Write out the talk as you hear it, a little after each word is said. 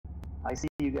I see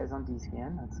you guys on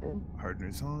D-scan, that's it.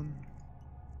 Hardener's on.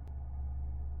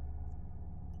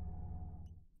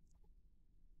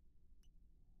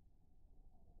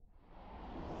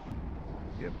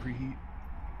 Yeah, preheat.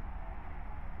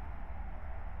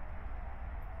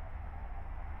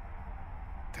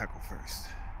 Tackle first.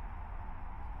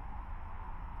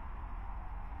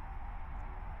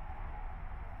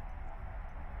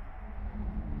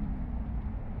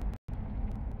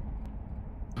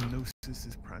 Gnosis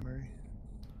is primary.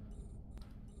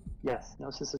 Yes,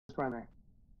 Gnosis is primary.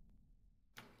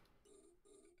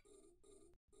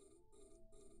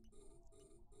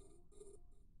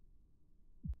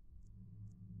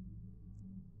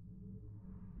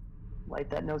 Light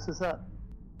that Gnosis up.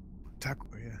 Tackle,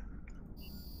 yeah.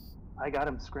 I got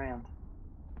him scrammed.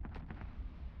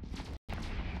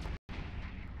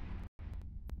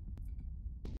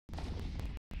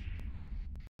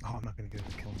 Oh, I'm not gonna get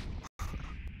him to kill him.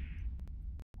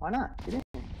 Why not? Get in.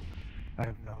 I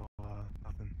have no,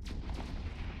 nothing.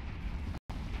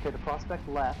 Okay, the prospect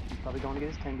left. He's probably going to get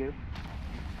his Tengu.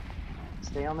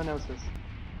 Stay on the Gnosis.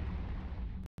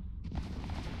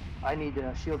 I need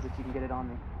shields if you can get it on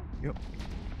me. Yep.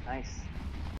 Nice.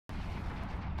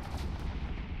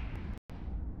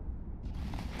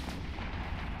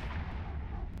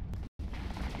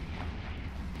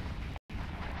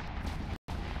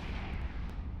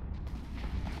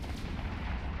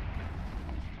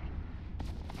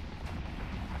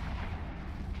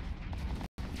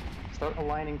 Start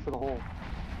aligning for the hole.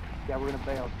 Yeah, we're gonna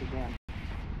bail if we can.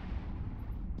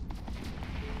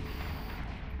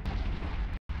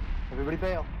 Everybody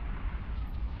bail.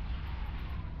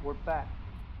 Warp back.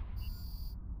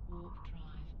 Warp drive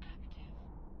active.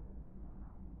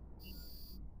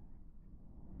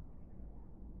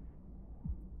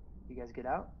 You guys get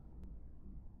out?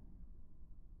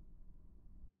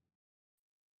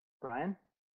 Brian?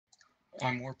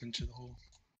 I'm warping to the hole.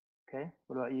 Okay.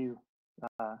 What about you?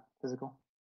 Physical?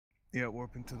 Yeah,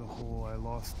 warp into the hole. I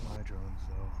lost my drones,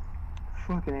 though.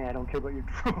 Fucking A, I don't care about your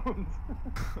drones.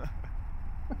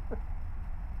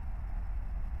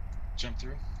 Jump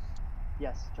through?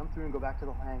 Yes, jump through and go back to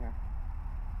the hangar.